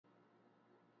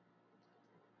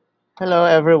Hello,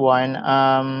 everyone.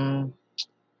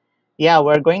 Yeah,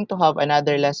 we're going to have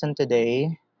another lesson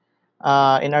today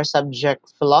in our subject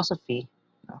philosophy.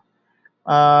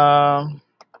 Um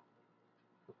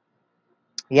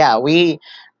yeah, we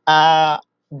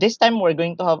this time we're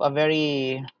going to have a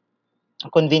very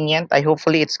convenient. I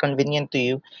hopefully it's convenient to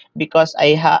you because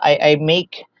I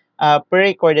make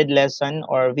pre-recorded lesson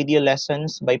or video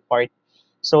lessons by part.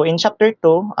 So in chapter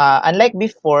two, unlike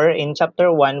before, in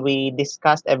chapter one we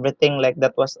discussed everything like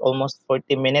that was almost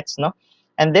 40 minutes, no.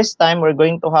 And this time we're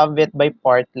going to have it by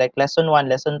part, like lesson one,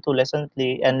 lesson two, lesson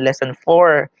three, and lesson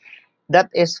four. That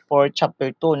is for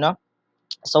chapter two, no,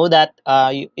 so that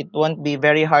it won't be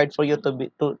very hard for you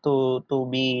to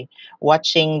be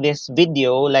watching this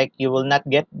video, like you will not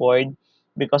get bored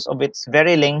because of its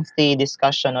very lengthy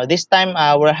discussion. Or this time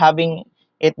we're having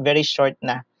it very short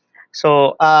na.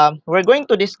 So we're going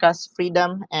to discuss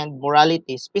freedom and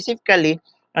morality, specifically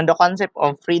on the concept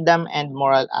of freedom and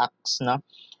moral acts, no.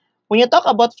 When you talk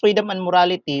about freedom and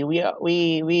morality,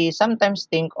 we sometimes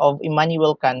think of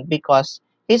Immanuel Kant because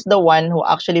he's the one who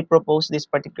actually proposed this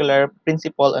particular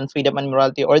principle on freedom and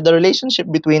morality, or the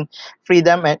relationship between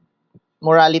freedom and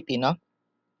morality. No,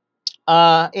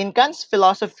 in Kant's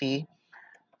philosophy,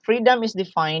 freedom is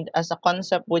defined as a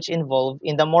concept which involves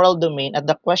in the moral domain at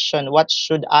the question, what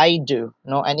should I do?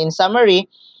 No, and in summary,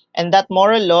 and that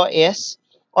moral law is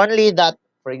only that,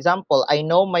 for example, I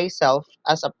know myself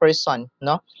as a person.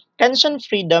 No, Kantian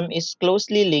freedom is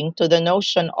closely linked to the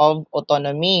notion of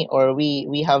autonomy, or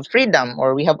we have freedom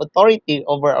or we have authority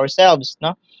over ourselves.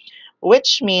 No,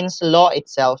 which means law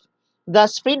itself.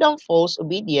 Thus, freedom falls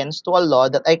obedience to a law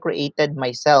that I created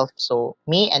myself. So,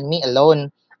 me and me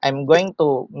alone. I'm going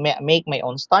to make my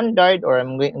own standard, or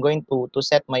going to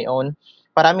set my own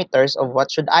parameters of what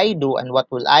should I do and what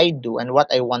will I do and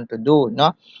what I want to do.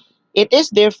 No, it is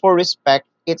therefore respect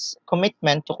its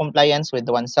commitment to compliance with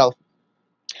oneself.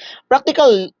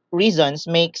 Practical reasons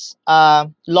makes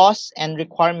laws and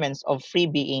requirements of free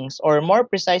beings, or more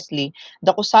precisely,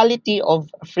 the causality of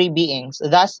free beings.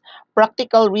 Thus,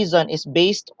 practical reason is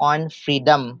based on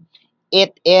freedom.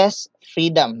 It is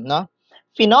freedom, no?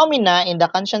 Phenomena in the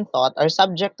Kantian thought are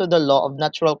subject to the law of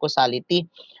natural causality.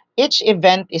 Each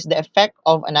event is the effect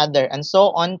of another, and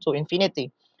so on to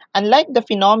infinity. Unlike the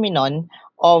phenomenon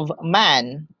of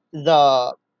man,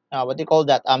 the what do you call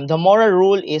that? The moral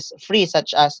rule is free,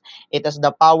 such as it has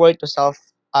the power to self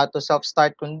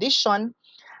start condition.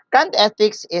 Kant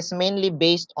ethics is mainly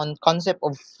based on concept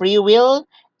of free will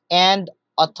and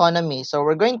autonomy. So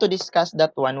we're going to discuss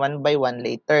that one by one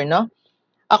later, no?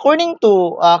 According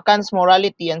to Kant's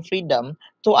morality and freedom,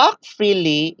 to act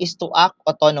freely is to act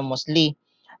autonomously.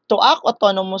 To act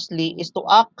autonomously is to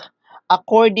act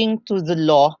according to the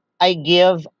law I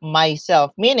give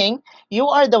myself. Meaning, you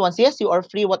are the ones, yes, you are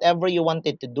free whatever you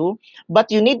wanted to do, but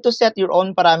you need to set your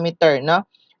own parameter. No?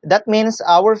 That means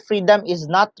our freedom is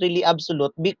not really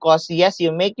absolute because, yes, you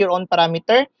make your own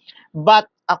parameter, but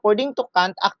according to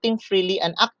Kant, acting freely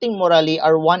and acting morally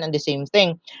are one and the same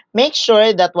thing. Make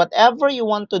sure that whatever you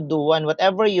want to do and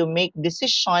whatever you make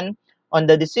decision on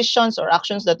the decisions or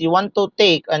actions that you want to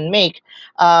take and make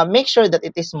sure that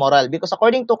it is moral, because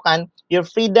according to Kant, your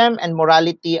freedom and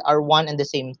morality are one and the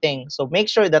same thing. So make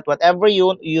sure that whatever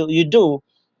you do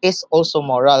is also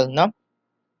moral, no?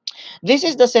 This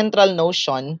is the central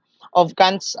notion of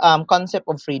Kant's concept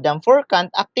of freedom. For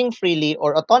Kant, acting freely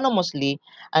or autonomously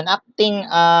and acting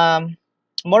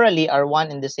morally are one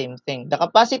and the same thing. The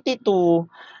capacity to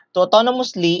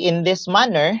autonomously in this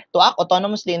manner, to act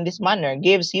autonomously in this manner,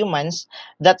 gives humans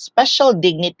that special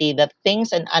dignity that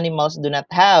things and animals do not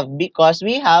have, because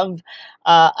we have,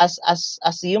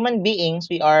 as human beings,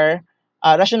 we are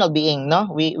a rational being. No,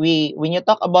 we when you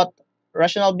talk about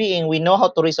rational being, we know how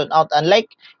to reason out.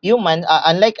 Unlike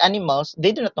animals,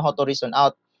 they do not know how to reason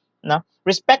out. No?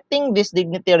 Respecting this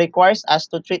dignity requires us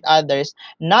to treat others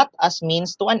not as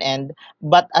means to an end,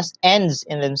 but as ends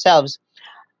in themselves.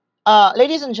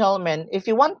 Ladies and gentlemen, if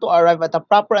you want to arrive at a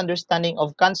proper understanding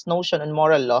of Kant's notion on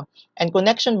moral law and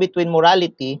connection between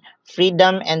morality,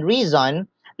 freedom, and reason,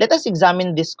 let us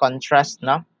examine this contrast.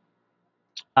 No?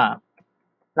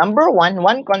 Number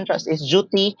one contrast is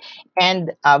duty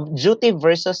and duty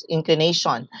versus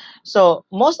inclination. So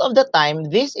most of the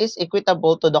time, this is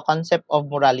equitable to the concept of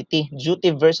morality,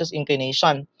 duty versus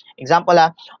inclination. Example,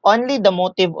 only the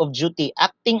motive of duty,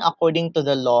 acting according to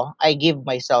the law I give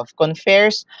myself,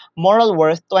 confers moral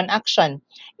worth to an action.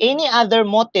 Any other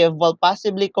motive, while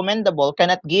possibly commendable,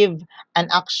 cannot give an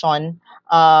action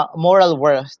moral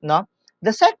worth. No.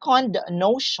 The second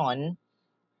notion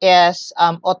is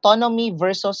autonomy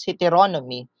versus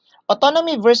heteronomy.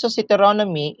 autonomy versus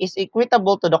heteronomy is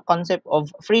equitable to the concept of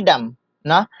freedom,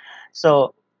 no?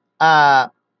 So,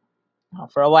 uh,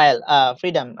 for a while,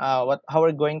 freedom, what how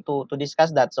we're going to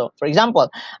discuss that. So for example,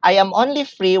 I am only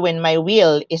free when my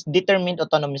will is determined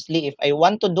autonomously. If I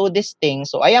want to do this thing,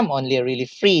 so I am only really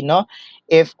free, no?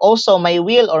 If also my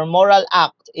will or moral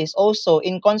act is also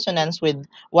in consonance with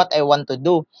what I want to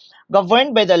do,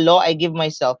 governed by the law I give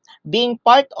myself, being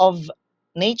part of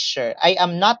nature, I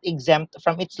am not exempt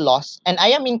from its laws, and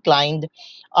I am inclined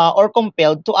or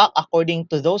compelled to act according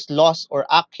to those laws or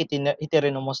act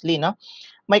heteronomously, no?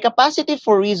 My capacity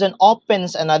for reason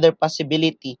opens another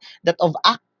possibility, that of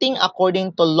acting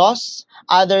according to laws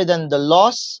other than the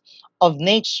laws of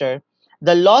nature,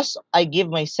 the laws I give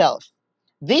myself.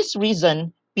 This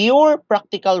reason, pure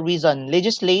practical reason,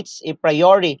 legislates a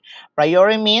priori.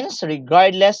 Priori means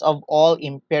regardless of all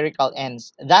empirical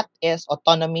ends. That is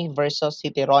autonomy versus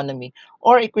heteronomy,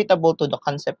 or equitable to the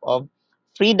concept of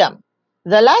freedom.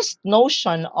 The last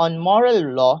notion on moral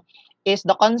law is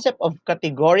the concept of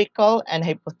categorical and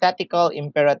hypothetical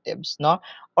imperatives, no?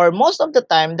 Or most of the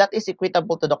time, that is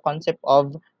equitable to the concept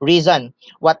of reason.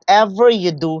 Whatever you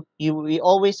do, we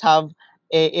always have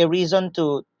a reason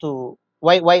to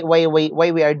why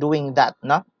we are doing that,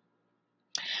 no?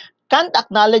 Kant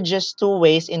acknowledges two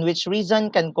ways in which reason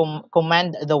can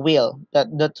command the will,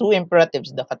 the two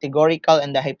imperatives, the categorical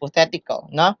and the hypothetical,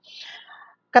 no?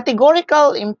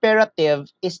 Categorical imperative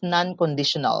is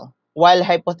non-conditional, while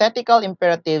hypothetical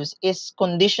imperatives is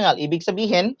conditional. Ibig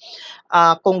sabihin,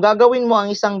 kung gagawin mo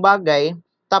ang isang bagay,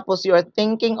 tapos you are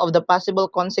thinking of the possible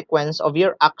consequence of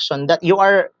your action, that you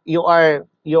are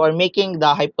making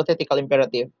the hypothetical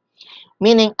imperative.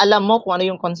 Meaning, alam mo kung ano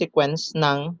yung consequence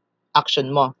ng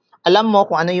action mo. Alam mo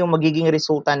kung ano yung magiging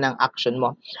resulta ng action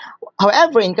mo.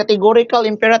 However, in categorical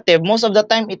imperative, most of the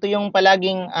time ito yung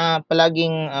palaging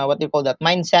what do you call that,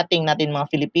 mind setting natin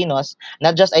mga Filipinos,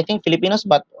 not just I think Filipinos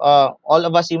but all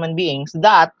of us human beings,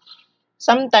 that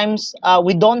sometimes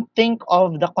we don't think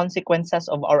of the consequences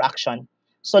of our action.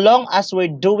 So long as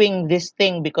we're doing this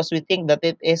thing because we think that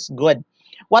it is good.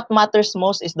 What matters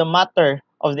most is the matter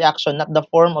of the action, not the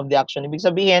form of the action. Ibig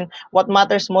sabihin, what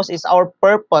matters most is our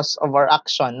purpose of our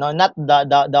action, no, not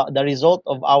the result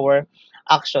of our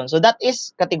action. So that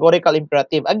is categorical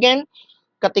imperative. Again,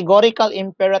 categorical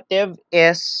imperative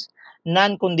is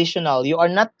non-conditional. You are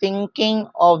not thinking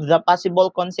of the possible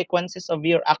consequences of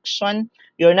your action.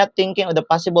 You're not thinking of the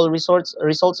possible results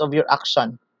of your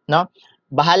action. No?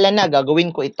 Bahala na,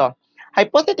 gagawin ko ito.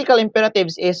 Hypothetical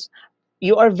imperatives is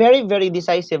you are very, very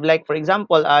decisive. Like, for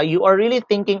example, you are really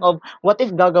thinking of, what if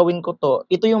gagawin ko to?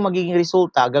 Ito yung magiging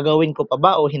resulta. Gagawin ko pa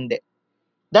ba o hindi?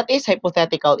 That is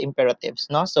hypothetical imperatives,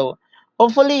 no? So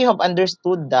hopefully you have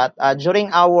understood that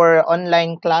during our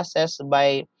online classes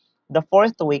by the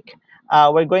fourth week,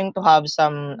 we're going to have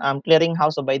some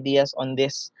clearinghouse of ideas on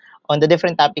this, on the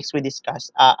different topics we discuss,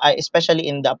 especially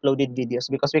in the uploaded videos,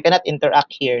 because we cannot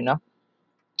interact here, no?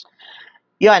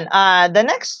 Yun, the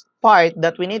next part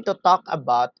that we need to talk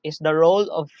about is the role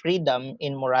of freedom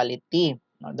in morality.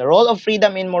 The role of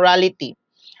freedom in morality.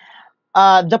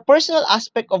 The personal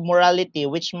aspect of morality,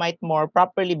 which might more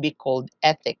properly be called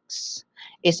ethics,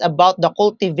 is about the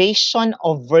cultivation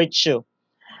of virtue,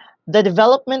 the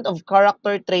development of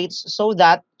character traits so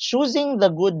that choosing the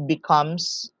good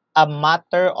becomes a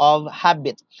matter of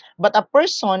habit. But a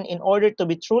person, in order to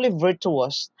be truly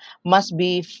virtuous, must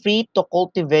be free to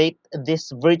cultivate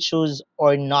these virtues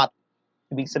or not.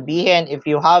 Ibig sabihin, if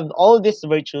you have all these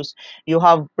virtues, you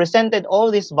have presented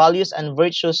all these values and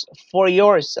virtues for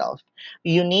yourself,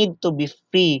 you need to be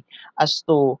free as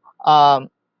to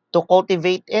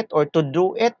cultivate it or to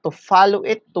do it, to follow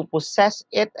it, to possess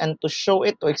it, and to show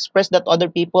it, to express that to other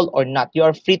people or not. You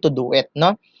are free to do it,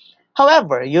 no?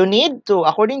 However, you need to,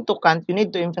 according to Kant, you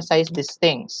need to emphasize these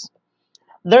things.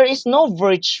 There is no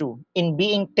virtue in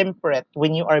being temperate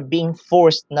when you are being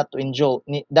forced not to indulge,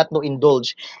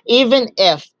 even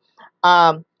if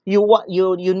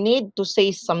you need to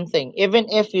say something, even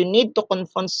if you need to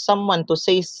confront someone to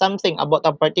say something about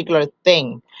a particular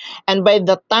thing, and by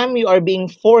the time you are being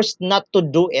forced not to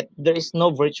do it, there is no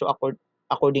virtue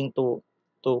according to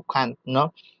Kant,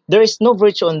 no? There is no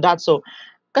virtue on that. So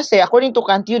kasi according to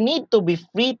Kant, you need to be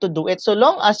free to do it so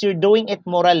long as you're doing it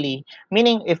morally.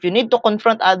 Meaning, if you need to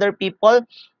confront other people,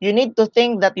 you need to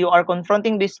think that you are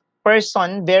confronting this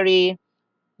person very,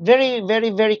 very,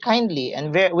 very, very kindly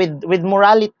and with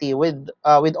morality, with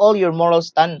all your moral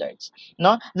standards.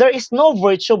 No, there is no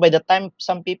virtue by the time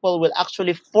some people will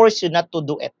actually force you not to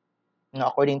do it. No,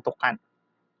 according to Kant.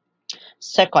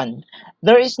 Second,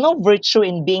 there is no virtue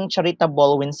in being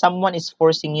charitable when someone is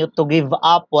forcing you to give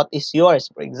up what is yours.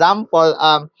 For example,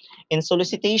 in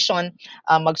solicitation,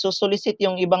 magsusolicit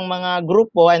yung ibang mga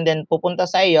grupo and then pupunta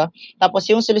sa iyo,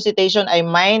 tapos yung solicitation ay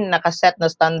may nakaset na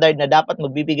standard na dapat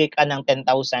magbibigay ka ng 10,000.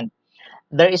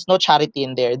 There is no charity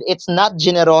in there. It's not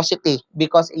generosity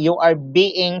because you are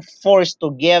being forced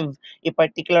to give a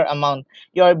particular amount.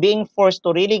 You are being forced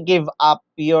to really give up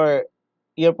your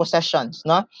possessions,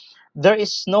 no? There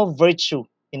is no virtue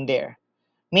in there.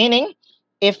 Meaning,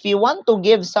 if you want to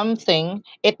give something,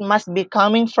 it must be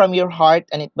coming from your heart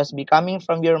and it must be coming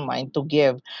from your mind to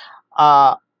give.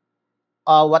 Uh,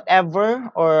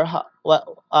 whatever or what,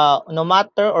 no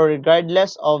matter or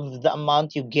regardless of the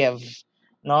amount you give,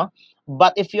 no.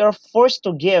 But if you're forced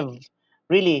to give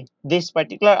really this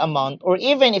particular amount, or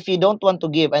even if you don't want to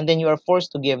give and then you are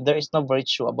forced to give, there is no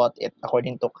virtue about it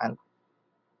according to Kant,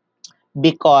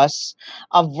 because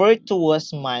a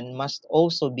virtuous man must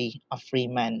also be a free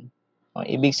man. O,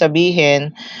 ibig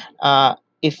sabihin,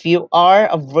 if you are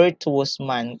a virtuous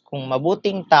man, kung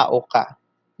mabuting tao ka,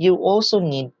 you also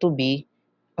need to be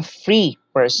a free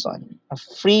person, a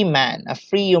free man, a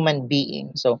free human being.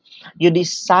 So you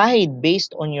decide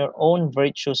based on your own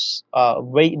virtues,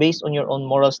 based on your own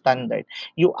moral standard.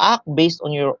 You act based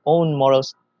on your own moral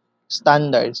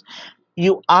standards.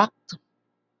 You act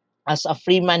as a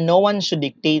free man. No one should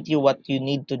dictate you what you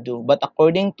need to do. But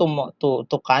according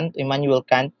to Kant, Immanuel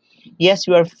Kant, yes,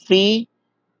 you are free,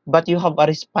 but you have a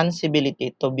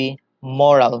responsibility to be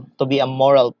moral, to be a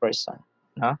moral person.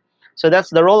 No? So that's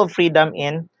the role of freedom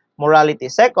in morality.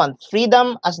 Second,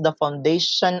 freedom as the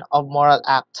foundation of moral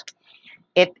act.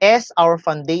 It is our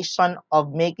foundation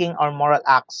of making our moral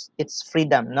acts. It's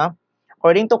freedom. No?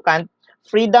 According to Kant,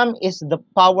 freedom is the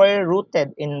power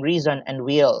rooted in reason and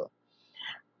will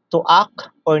to act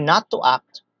or not to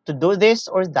act, to do this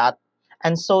or that,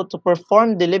 and so to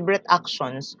perform deliberate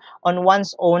actions on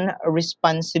one's own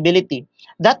responsibility.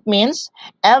 That means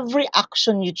every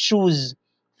action you choose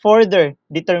further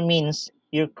determines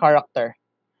your character.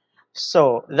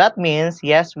 So that means,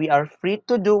 yes, we are free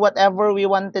to do whatever we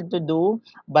wanted to do,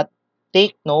 but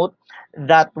take note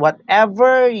that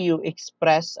whatever you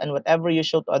express and whatever you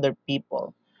show to other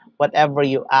people, whatever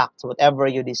you act, whatever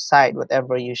you decide,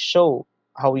 whatever you show,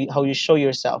 how you show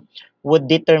yourself, would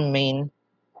determine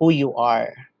who you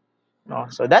are. No?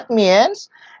 So that means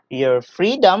your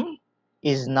freedom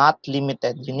is not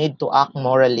limited. You need to act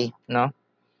morally. No?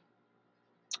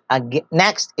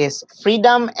 Next is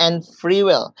freedom and free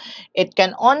will. It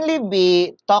can only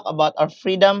be talked about, or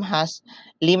freedom has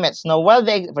limits. Now,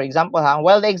 for example,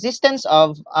 while the existence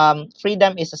of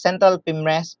freedom is a central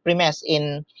premise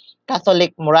in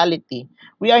Catholic morality,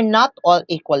 we are not all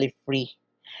equally free.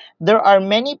 There are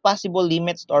many possible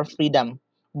limits to our freedom,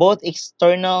 both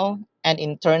external and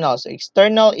internal. So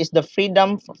external is the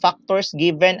freedom factors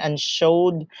given and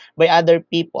showed by other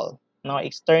people. No,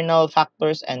 external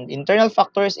factors, and internal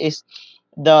factors is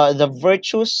the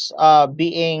virtues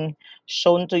being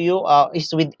shown to you,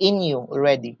 is within you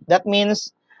already. That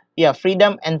means, yeah,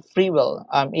 freedom and free will.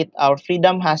 It Our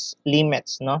freedom has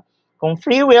limits. No, kung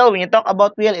free will, when you talk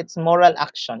about will, it's moral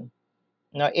action.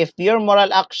 Now, if your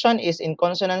moral action is in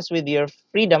consonance with your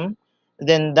freedom,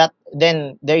 then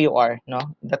there you are. No,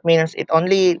 that means it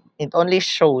only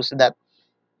shows that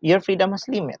your freedom has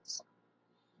limits.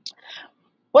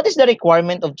 What is the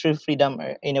requirement of true freedom,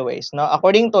 anyways? Now,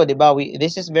 according to, diba,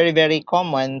 this is very, very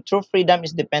common. True freedom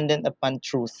is dependent upon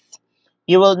truth.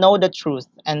 You will know the truth,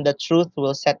 and the truth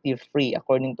will set you free,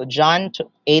 according to John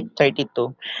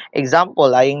 8:32. Example,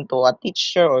 lying to a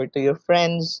teacher or to your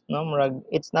friends, no,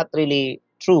 it's not really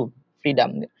true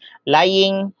freedom.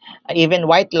 Lying,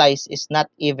 even white lies, is not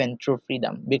even true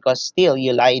freedom because still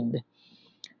you lied.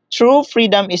 True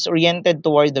freedom is oriented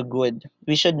toward the good.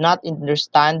 We should not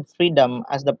understand freedom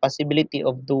as the possibility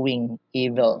of doing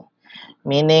evil,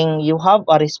 meaning you have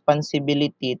a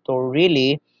responsibility to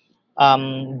really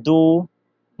do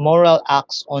moral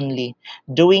acts only.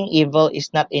 Doing evil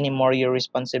is not anymore your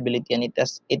responsibility, and it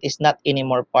is not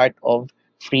anymore part of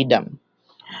freedom.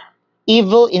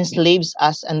 Evil enslaves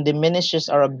us and diminishes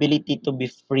our ability to be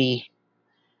free.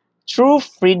 True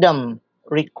freedom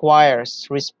requires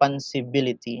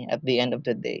responsibility at the end of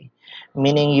the day,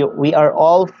 meaning we are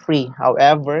all free.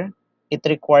 However, it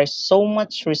requires so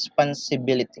much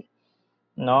responsibility.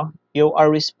 No, you are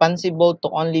responsible to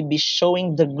only be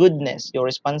showing the goodness. You're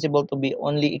responsible to be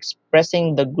only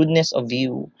expressing the goodness of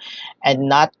you, and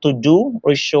not to do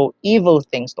or show evil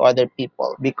things to other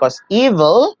people, because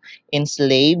evil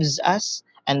enslaves us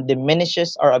and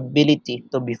diminishes our ability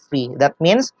to be free. That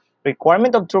means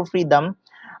requirement of true freedom,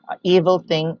 evil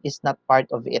thing is not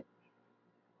part of it.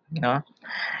 No?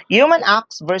 Human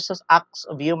acts versus acts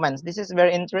of humans. This is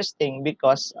very interesting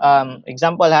because,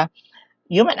 example ha,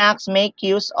 human acts make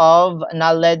use of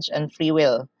knowledge and free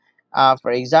will.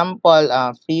 For example,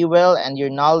 free will and your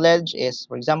knowledge is,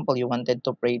 for example, you wanted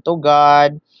to pray to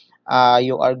God,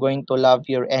 you are going to love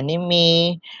your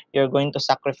enemy, you're going to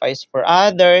sacrifice for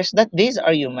others. That these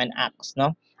are human acts,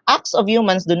 no? Acts of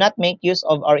humans do not make use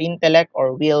of our intellect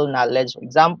or will knowledge. For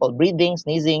example, breathing,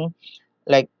 sneezing,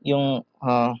 like yung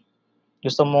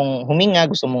gusto mong huminga,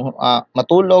 gusto mong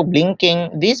matulog,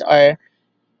 blinking. These are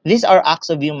acts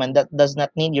of human that does not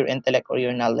need your intellect or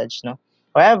your knowledge, no.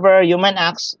 However, human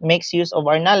acts makes use of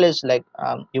our knowledge, like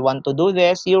you want to do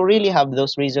this, you really have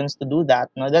those reasons to do that,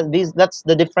 no. That's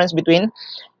the difference between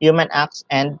human acts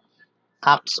and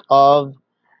acts of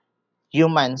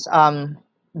humans.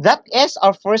 That is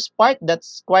our first part.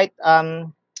 That's quite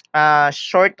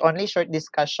short, only short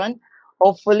discussion.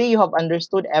 Hopefully, you have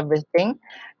understood everything.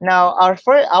 Now, our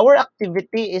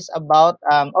activity is about,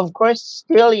 of course,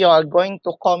 still you are going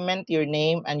to comment your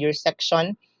name and your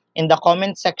section in the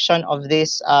comment section of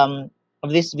this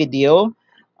video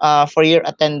for your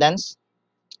attendance.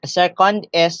 Second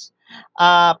is,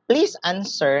 please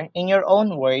answer in your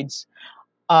own words,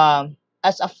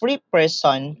 as a free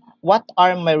person, what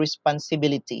are my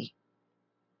responsibilities,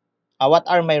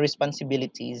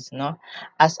 no?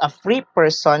 As a free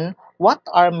person, what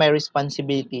are my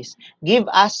responsibilities? Give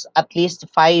us at least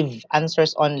five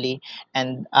answers only.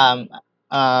 And um,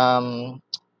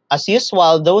 as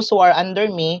usual, those who are under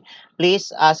me,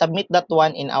 please submit that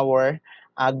one in our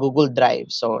Google Drive.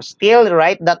 So still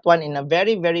write that one in a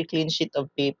very, very clean sheet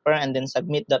of paper and then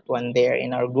submit that one there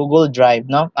in our Google Drive,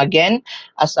 no? Again,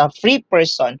 as a free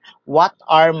person, what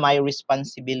are my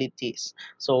responsibilities?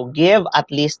 So give at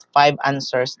least five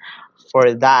answers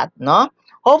for that, no?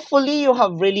 Hopefully you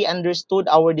have really understood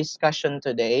our discussion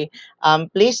today.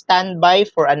 Please stand by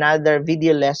for another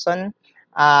video lesson.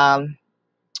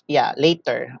 Yeah,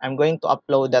 later. I'm going to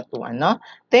upload that one, no?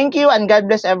 Thank you and God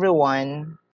bless everyone.